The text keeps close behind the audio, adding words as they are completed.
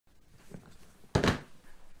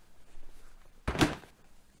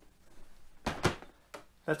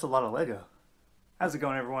That's a lot of Lego. How's it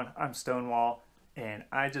going, everyone? I'm Stonewall, and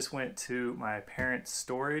I just went to my parents'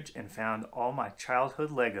 storage and found all my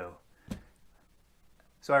childhood Lego.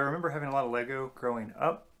 So I remember having a lot of Lego growing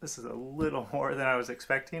up. This is a little more than I was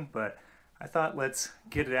expecting, but I thought let's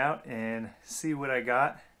get it out and see what I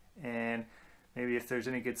got, and maybe if there's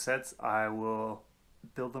any good sets, I will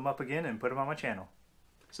build them up again and put them on my channel.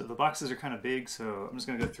 So the boxes are kind of big, so I'm just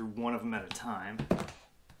going to go through one of them at a time.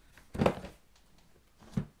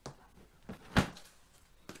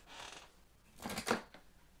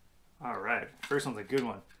 Alright, first one's a good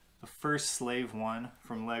one. The first Slave one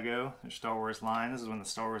from Lego, their Star Wars line. This is when the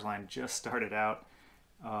Star Wars line just started out.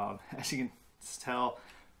 As you can tell,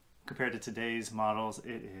 compared to today's models,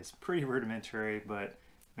 it is pretty rudimentary, but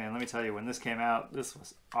man, let me tell you, when this came out, this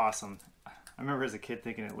was awesome. I remember as a kid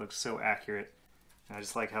thinking it looked so accurate. And I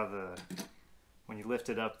just like how when you lift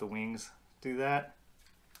it up, the wings do that.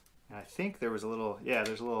 And I think there was a little, yeah,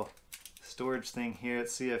 there's a little storage thing here.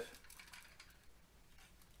 Let's see if,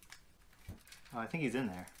 oh, I think he's in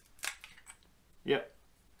there. Yep,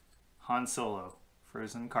 Han Solo,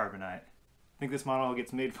 frozen carbonite. I think this model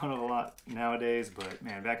gets made fun of a lot nowadays, but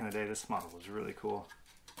man, back in the day, this model was really cool.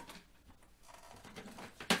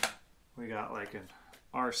 We got like an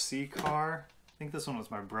RC car. I think this one was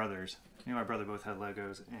my brother's. Me and my brother both had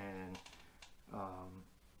Legos, and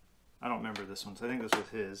I don't remember this one, so I think this was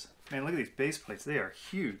his. Man, look at these base plates. They are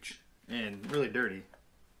huge and really dirty.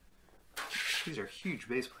 These are huge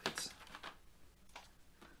base plates.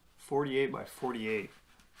 48 by 48.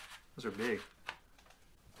 Those are big.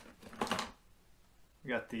 We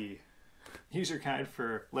got the user guide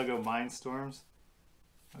for Lego Mindstorms.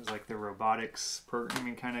 It was like the robotics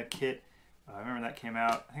programming kind of kit. I remember that came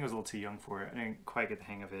out. I think I was a little too young for it. I didn't quite get the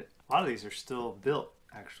hang of it. A lot of these are still built,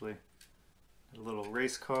 actually. A little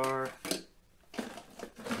race car.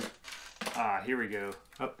 Ah, here we go.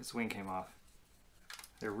 Oh, its wing came off.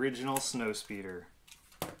 The original snow speeder.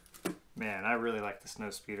 Man, I really like the snow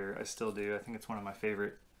speeder. I still do. I think it's one of my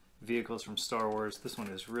favorite vehicles from Star Wars. This one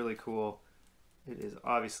is really cool. It is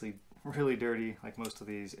obviously really dirty, like most of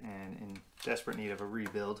these, and in desperate need of a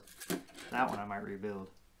rebuild. That one I might rebuild.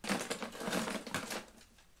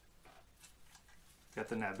 Got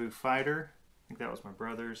the Naboo fighter. I think that was my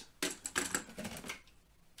brother's.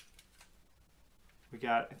 We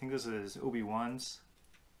got, I think this is Obi-Wan's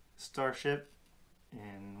starship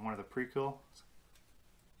in one of the prequels.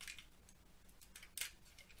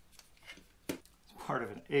 It's part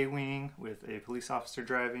of an A-wing with a police officer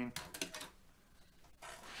driving.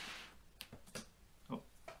 Oh,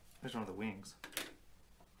 there's one of the wings.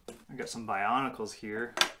 I got some Bionicles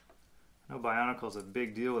here. I know Bionicle is a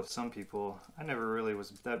big deal with some people. I never really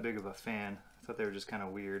was that big of a fan. I thought they were just kind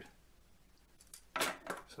of weird.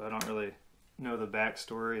 So I don't really know the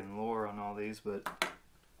backstory and lore on all these, but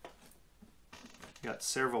got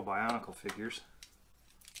several Bionicle figures.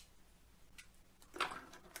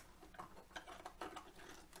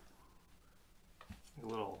 A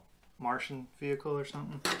little Martian vehicle or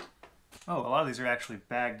something. Oh, a lot of these are actually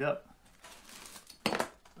bagged up.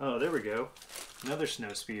 Oh, there we go. Another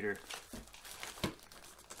snow speeder.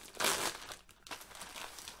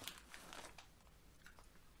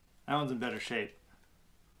 That one's in better shape.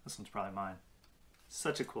 This one's probably mine.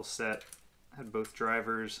 Such a cool set. Had both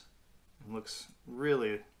drivers and looks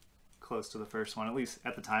really close to the first one. At least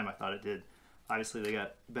at the time I thought it did. Obviously they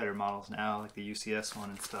got better models now, like the UCS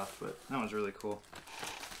one and stuff, but that one's really cool.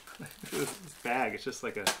 This bag, it's just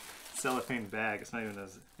like a cellophane bag. It's not even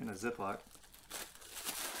in a Ziploc.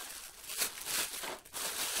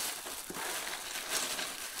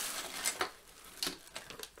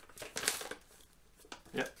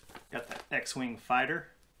 Yep, got the X-Wing fighter.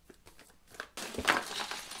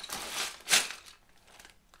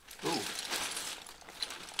 Ooh.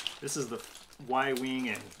 This is the Y-Wing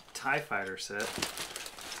and TIE Fighter set.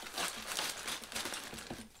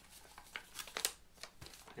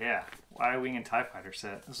 Yeah, Y-Wing and TIE Fighter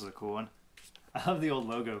set. This is a cool one. I love the old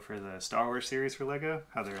logo for the Star Wars series for Lego,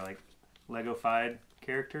 how they're like Lego-fied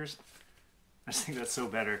characters. I just think that's so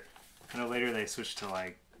better. I know later they switched to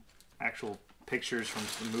like actual pictures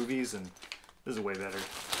from the movies, and this is way better.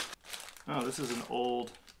 Oh, this is an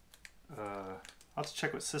old, I'll have to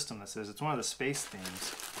check what system this is. It's one of the space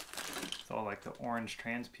themes. It's all like the orange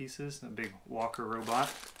trans pieces, the big walker robot.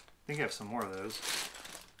 I think I have some more of those.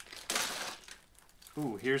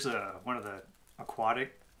 Ooh, here's one of the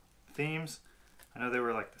aquatic themes. I know they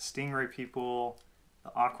were like the Stingray people,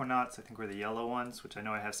 the Aquanauts, I think were the yellow ones, which I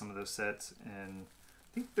know I have some of those sets, and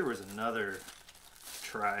I think there was another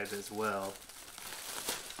tribe as well.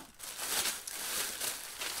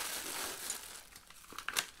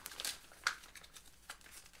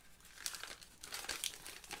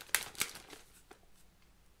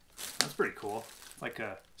 pretty cool. Like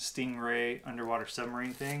a Stingray underwater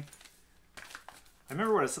submarine thing. I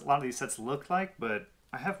remember what a lot of these sets looked like, but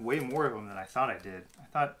I have way more of them than I thought I did. I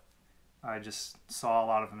thought I just saw a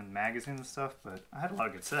lot of them in magazines and stuff, but I had a lot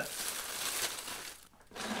of good sets.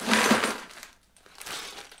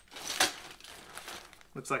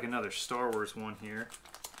 Looks like another Star Wars one here.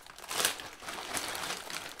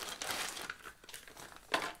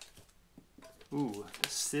 Ooh, the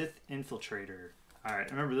Sith Infiltrator. Alright,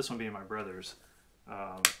 I remember this one being my brother's.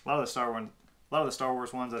 A lot of the Star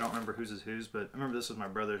Wars ones, I don't remember whose is whose, but I remember this was my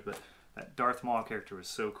brother's. But that Darth Maul character was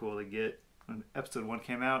so cool to get. When Episode 1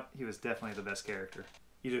 came out, he was definitely the best character.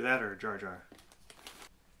 Either that or Jar Jar.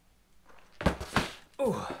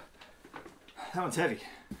 Oh, that one's heavy.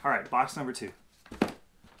 Alright, box number 2.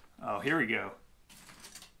 Oh, here we go.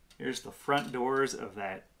 Here's the front doors of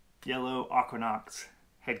that yellow Aquanauts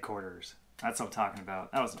headquarters. That's what I'm talking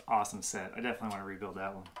about. That was an awesome set. I definitely want to rebuild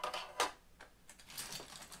that one.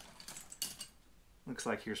 Looks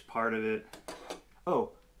like here's part of it.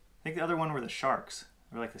 Oh, I think the other one were the sharks.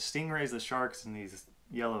 Or like the Stingrays, the sharks, and these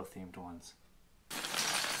yellow themed ones.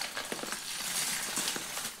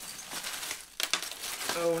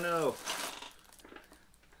 Oh no!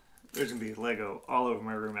 There's gonna be Lego all over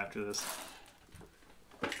my room after this.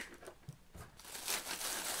 Let's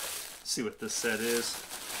see what this set is.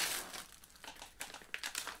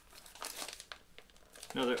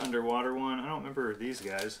 Another underwater one. I don't remember these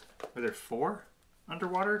guys. Are there 4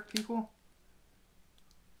 underwater people?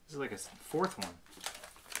 This is like a 4th one.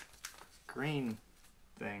 Green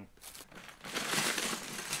thing.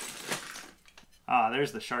 Ah,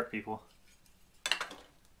 there's the shark people.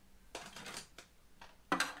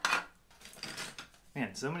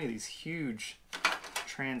 Man, so many of these huge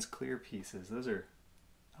trans clear pieces. Those are,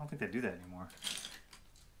 I don't think they do that anymore.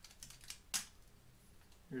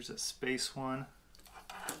 Here's a space one.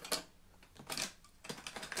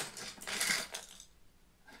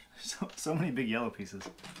 So many big yellow pieces.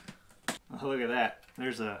 Oh, look at that.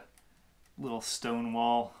 There's a little stone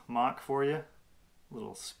wall mock for you.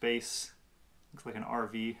 Little space. Looks like an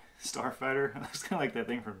RV starfighter. It looks kind of like that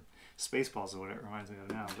thing from Spaceballs or what it reminds me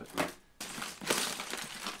of now. But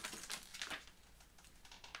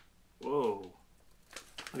whoa.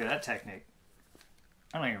 Look at that Technic.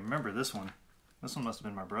 I don't even remember this one. This one must have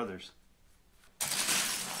been my brother's.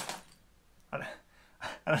 I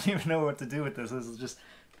don't even know what to do with this. This is just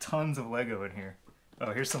tons of Lego in here.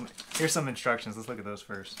 Oh, here's some instructions. Let's look at those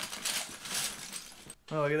first.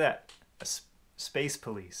 Oh, look at that. A space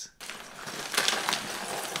police.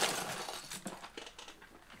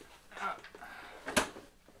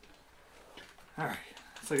 Alright,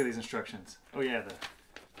 let's look at these instructions. Oh yeah, the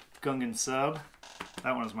Gungan sub.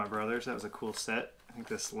 That one was my brother's. That was a cool set. I think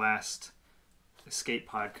this last escape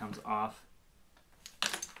pod comes off.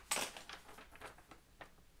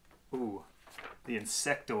 Ooh, the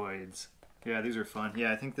Insectoids. Yeah, these are fun.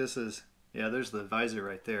 Yeah, I think this is, yeah, there's the visor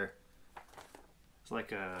right there. It's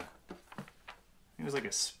like a, I think it was like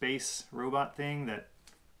a space robot thing that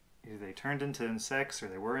either they turned into insects or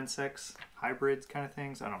they were insects, hybrids kind of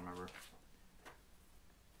things. I don't remember.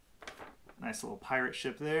 Nice little pirate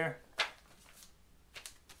ship there.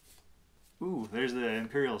 Ooh, there's the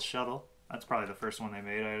Imperial shuttle. That's probably the first one they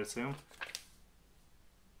made, I'd assume.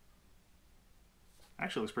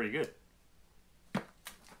 Actually looks pretty good.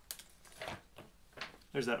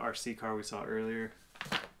 There's that RC car we saw earlier.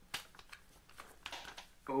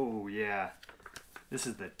 Oh yeah, this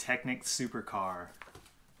is the Technic supercar.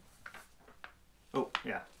 Oh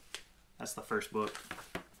yeah, that's the first book.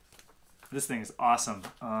 This thing is awesome.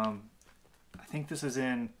 I think this is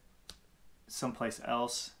in someplace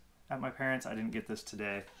else at my parents'. I didn't get this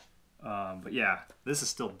today. But yeah, this is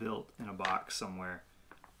still built in a box somewhere.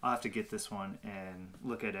 I'll have to get this one and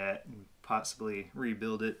look at it and possibly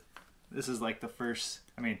rebuild it. This is like the first,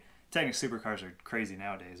 I mean, Technic supercars are crazy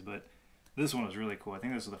nowadays, but this one was really cool. I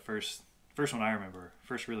think this was the first one I remember.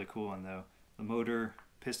 First really cool one though. The motor,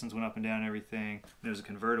 pistons went up and down and everything. And it was a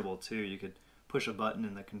convertible too. You could push a button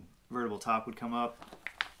and the convertible top would come up.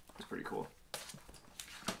 It was pretty cool.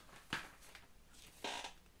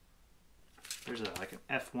 There's like an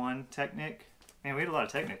F1 Technic. Man, we had a lot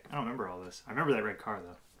of Technic. I don't remember all this. I remember that red car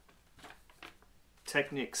though.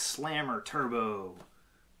 Technic Slammer Turbo.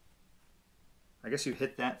 I guess you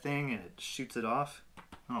hit that thing and it shoots it off.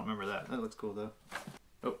 I don't remember that. That looks cool though.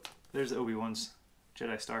 Oh, there's Obi-Wan's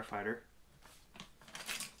Jedi Starfighter.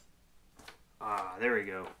 Ah, there we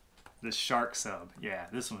go. The shark sub. Yeah,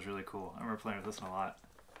 this one's really cool. I remember playing with this one a lot.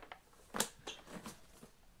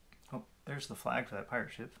 Oh, there's the flag for that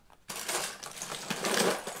pirate ship.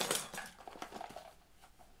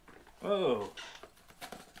 Whoa.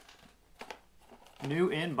 new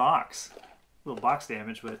in box. A little box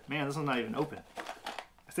damage, but man, this one's not even open.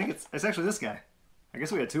 I think it's actually this guy. I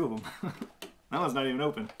guess we had two of them. That one's not even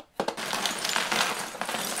open.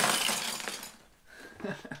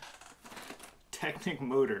 Technic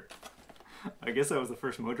motor. I guess that was the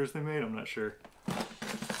first motors they made, I'm not sure.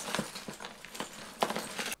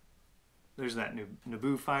 There's that new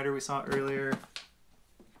Naboo fighter we saw earlier.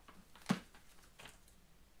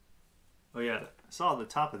 Oh yeah, I saw the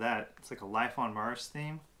top of that. It's like a Life on Mars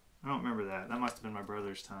theme. I don't remember that. That must have been my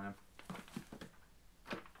brother's time.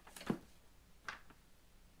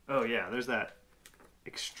 Oh yeah, there's that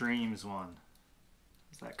Extremes one.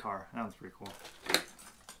 What's that car? That one's pretty cool.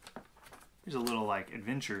 Here's a little like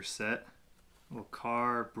adventure set. A little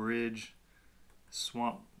car, bridge,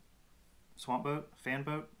 swamp boat, fan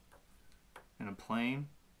boat, and a plane.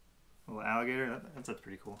 A little alligator. That's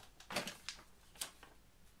pretty cool.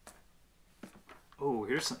 Oh,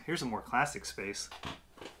 here's some more classic space.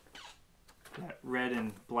 That red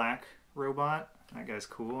and black robot. That guy's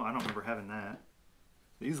cool. I don't remember having that.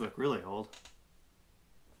 These look really old.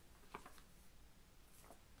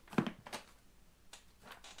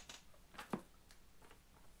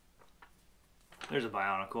 There's a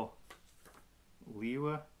Bionicle.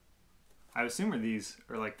 Liwa. I assume these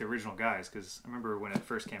are like the original guys because I remember when it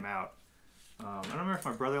first came out. I don't remember if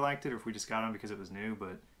my brother liked it or if we just got them because it was new,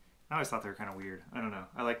 but I always thought they were kind of weird. I don't know.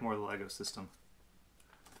 I like more of the Lego system.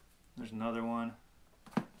 There's another one.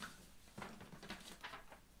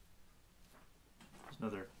 There's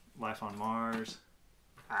another Life on Mars.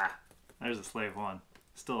 Ah, there's a Slave one.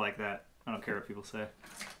 Still like that. I don't care what people say.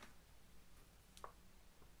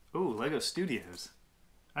 Ooh, Lego Studios.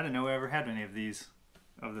 I didn't know we ever had any of these,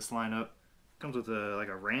 of this lineup. Comes with like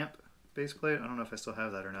a ramp base plate. I don't know if I still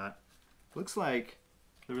have that or not. Looks like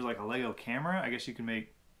there was like a Lego camera. I guess you can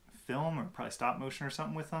make film or probably stop motion or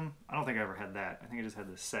something with them. I don't think I ever had that. I think I just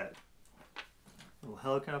had this set. Little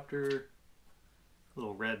helicopter.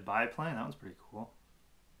 Little red biplane. That one's pretty cool.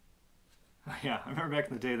 Oh, yeah, I remember back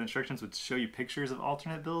in the day the instructions would show you pictures of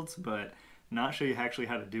alternate builds, but not show you actually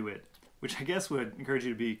how to do it. Which I guess would encourage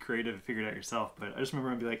you to be creative and figure it out yourself. But I just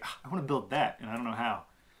remember I'd be like, I want to build that, and I don't know how.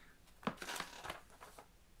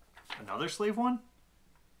 Another Slave one?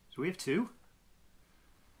 Do we have two?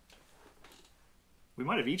 We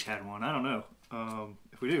might have each had one. I don't know.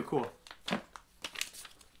 If we do, cool.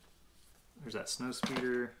 There's that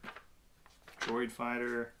Snowspeeder, Droid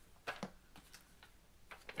Fighter,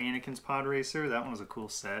 Anakin's Pod Racer. That one was a cool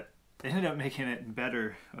set. They ended up making it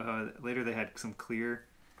better. Later they had some clear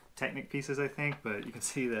Technic pieces, I think, but you can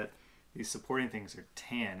see that these supporting things are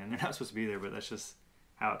tan, and they're not supposed to be there, but that's just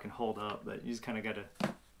how it can hold up. But you just kind of got to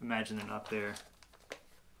imagine they're not there.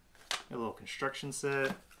 A little construction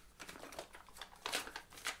set.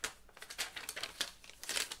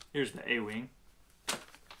 Here's the A-Wing.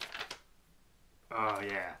 Oh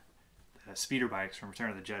yeah, the speeder bikes from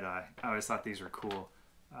Return of the Jedi. I always thought these were cool.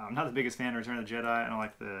 I'm not the biggest fan of Return of the Jedi. I don't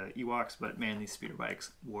like the Ewoks, but man, these speeder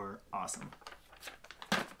bikes were awesome.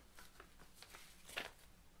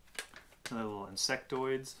 Another little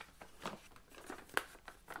Insectoids.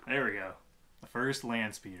 There we go. The first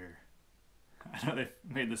land speeder. I know they've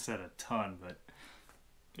made this set a ton, but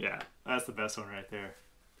yeah, that's the best one right there.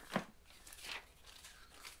 Do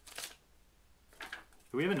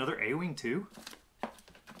we have another A-Wing too? I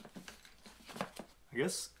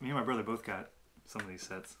guess me and my brother both got some of these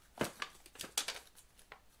sets.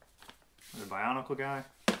 Another Bionicle guy.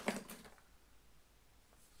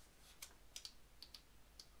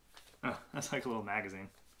 Oh, that's like a little magazine.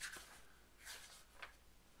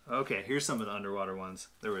 Okay, here's some of the underwater ones.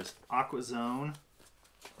 There was Aquazone.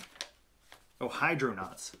 Oh,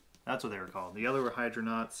 Hydronauts. That's what they were called. The other were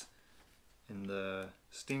Hydronauts, and the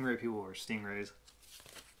Stingray people were Stingrays.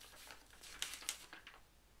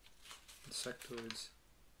 Insectoids.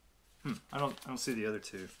 I don't see the other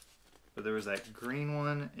two, but there was that green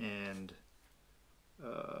one and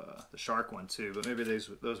the shark one too. But maybe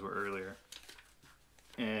those were earlier.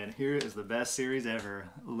 And here is the best series ever,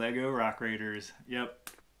 Lego Aquaraiders. Yep.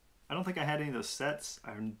 I don't think I had any of those sets.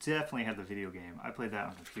 I definitely had the video game. I played that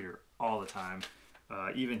on computer all the time.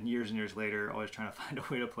 Even years and years later, always trying to find a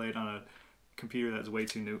way to play it on a computer that's way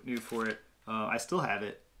too new for it. I still have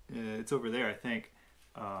it. It's over there, I think.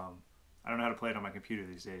 I don't know how to play it on my computer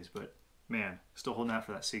these days, but man, still holding out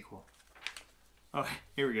for that sequel. Oh,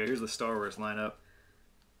 here we go. Here's the Star Wars lineup.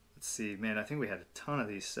 Let's see. Man, I think we had a ton of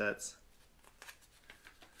these sets.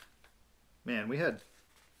 Man, we had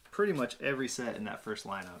pretty much every set in that first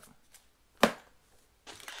lineup.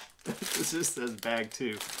 This just says bag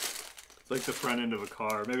 2. It's like the front end of a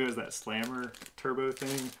car. Maybe it was that slammer turbo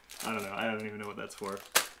thing. I don't know. I don't even know what that's for.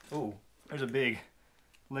 Oh, there's a big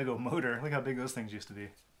Lego motor. Look how big those things used to be.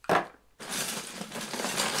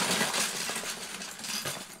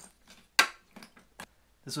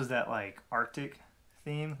 This was that like Arctic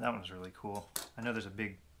theme. That one was really cool. I know there's a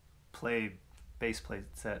big base plate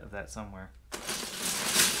set of that somewhere.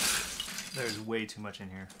 There's way too much in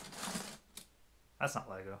here. That's not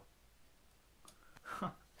Lego.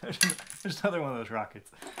 There's another one of those rockets.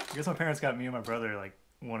 I guess my parents got me and my brother like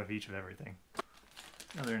one of each of everything.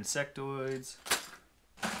 Another Insectoids.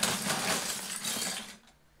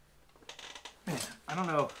 Man, I don't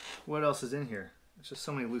know what else is in here. There's just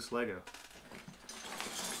so many loose Lego.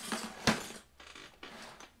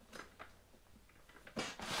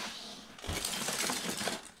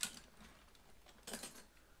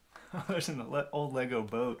 There's an old Lego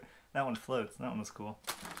boat. That one floats. That one was cool.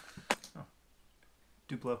 Oh.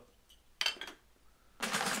 Duplo.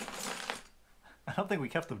 I don't think we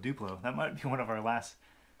kept the Duplo. That might be one of our last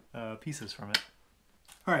pieces from it.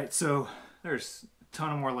 Alright, so there's a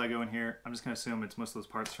ton of more Lego in here. I'm just going to assume it's most of those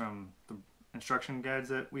parts from the instruction guides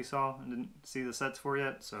that we saw and didn't see the sets for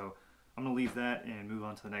yet. So I'm going to leave that and move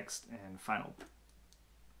on to the next and final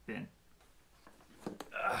bin.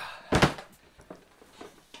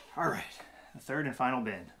 Alright, the third and final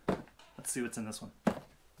bin. Let's see what's in this one.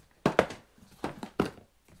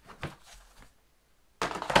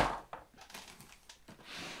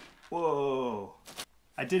 Whoa!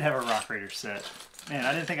 I did have a Aquaraiders set. Man,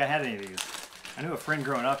 I didn't think I had any of these. I knew a friend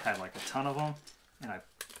growing up had like a ton of them, and I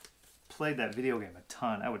played that video game a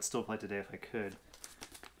ton. I would still play today if I could.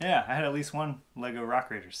 Yeah, I had at least one Lego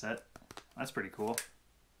Aquaraiders set. That's pretty cool.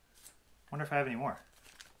 Wonder if I have any more.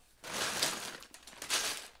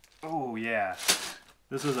 Oh yeah,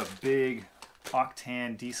 this was a big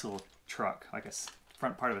octane diesel truck, like a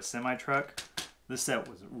front part of a semi-truck. This set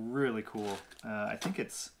was really cool. I think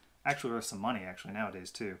it's actually worth some money actually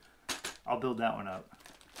nowadays too. I'll build that one up.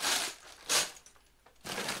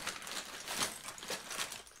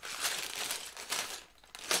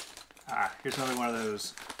 Ah, here's another one of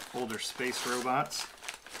those older space robots.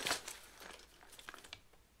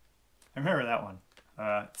 I remember that one.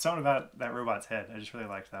 Something about that robot's head. I just really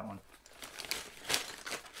liked that one.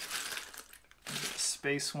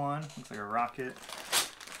 Space one. Looks like a rocket.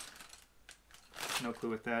 No clue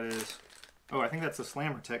what that is. Oh, I think that's a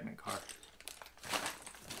Slammer Technic car.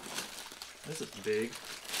 This is big.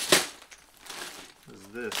 What is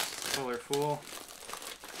this? Colorful.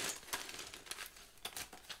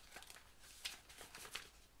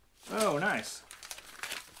 Oh, nice.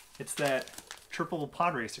 It's that triple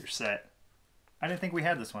pod racer set. I didn't think we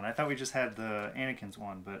had this one. I thought we just had the Anakin's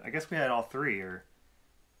one, but I guess we had all three, or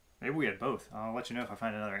maybe we had both. I'll let you know if I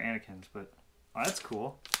find another Anakin's, but oh, that's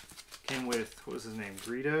cool. Came with, what was his name,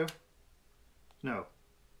 Greedo? No,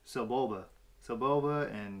 Sebulba.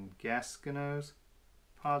 Sebulba and Gascono's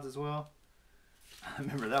pods as well. I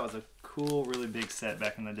remember that was a cool, really big set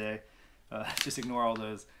back in the day. Just ignore all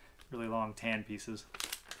those really long tan pieces.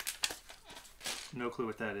 No clue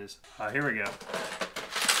what that is. Here we go.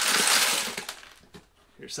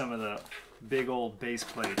 Here's some of the big old base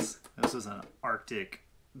plates. This was an Arctic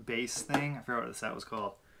base thing. I forgot what the set was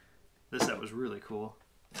called. This set was really cool.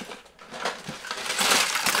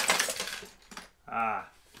 Ah,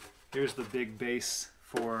 here's the big base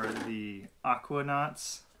for the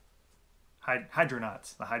Aquanauts.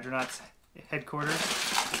 Hydronauts. The Hydronauts headquarters.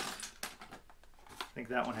 I think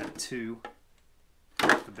that one had two.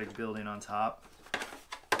 The big building on top.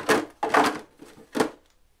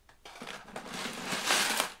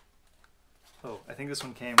 Oh, I think this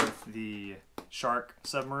one came with the Shark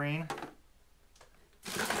submarine.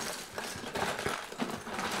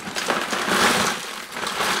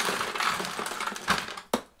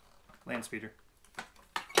 Land speeder.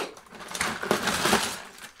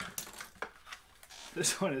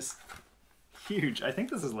 This one is huge. I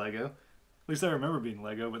think this is Lego. At least I remember being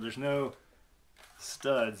Lego, but there's no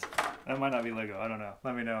studs. That might not be Lego. I don't know.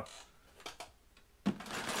 Let me know.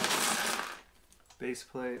 Base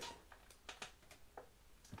plate.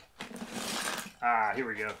 Ah, here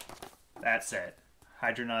we go. That set.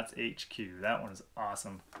 Hydronauts HQ. That one is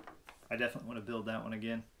awesome. I definitely want to build that one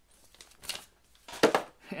again.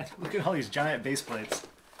 Man, look at all these giant base plates.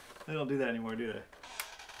 They don't do that anymore, do they?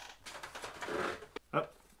 Oh,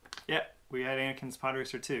 yeah, we had Anakin's Pod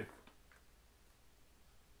Racer 2.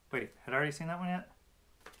 Wait, had I already seen that one yet?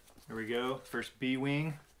 There we go. First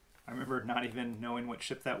B-Wing. I remember not even knowing what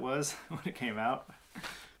ship that was when it came out.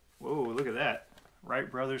 Whoa, look at that. Wright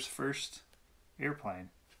Brothers' first airplane.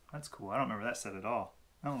 That's cool. I don't remember that set at all.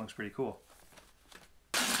 That one looks pretty cool.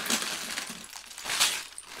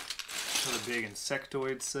 Another big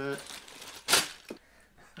Insectoid set.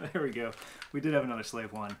 There we go. We did have another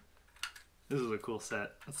Slave 1. This is a cool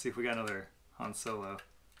set. Let's see if we got another Han Solo.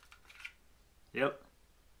 Yep.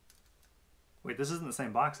 Wait, this isn't the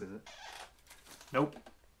same box, is it? Nope.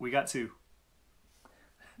 We got 2.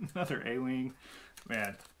 Another A-Wing.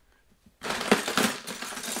 Man.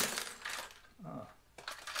 Oh.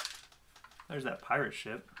 There's that pirate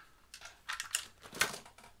ship.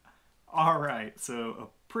 Alright, so a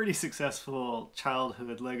pretty successful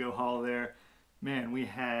childhood Lego haul there. Man, we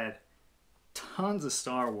had tons of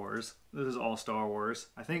Star Wars. This is all Star Wars.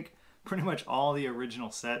 I think pretty much all the original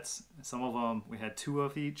sets. Some of them we had 2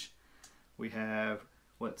 of each. We have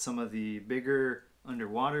some of the bigger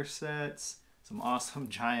underwater sets, some awesome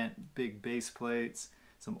giant big base plates,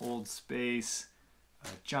 some old space, a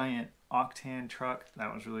giant Octan truck.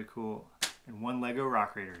 That was really cool. And 1 Lego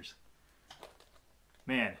Rock Raiders.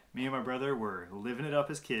 Man, me and my brother were living it up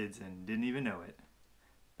as kids and didn't even know it.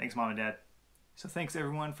 Thanks, Mom and Dad. So thanks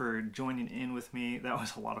everyone for joining in with me. That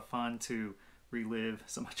was a lot of fun to relive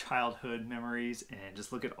some childhood memories and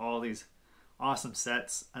just look at all these awesome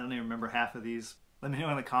sets. I don't even remember half of these. Let me know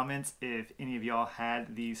in the comments if any of y'all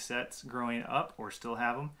had these sets growing up or still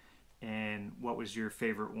have them, and what was your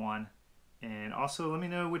favorite one. And also let me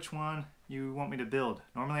know which one you want me to build.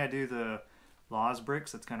 Normally I do the Laws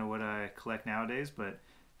bricks, that's kind of what I collect nowadays, but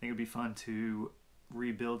I think it'd be fun to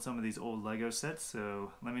rebuild some of these old Lego sets,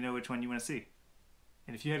 so let me know which one you want to see.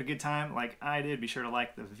 And if you had a good time like I did, be sure to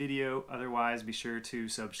like the video. Otherwise, be sure to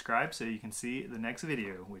subscribe so you can see the next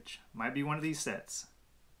video, which might be one of these sets.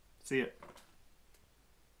 See ya.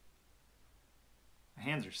 My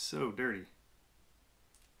hands are so dirty.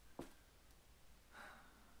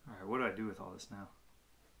 Alright, what do I do with all this now?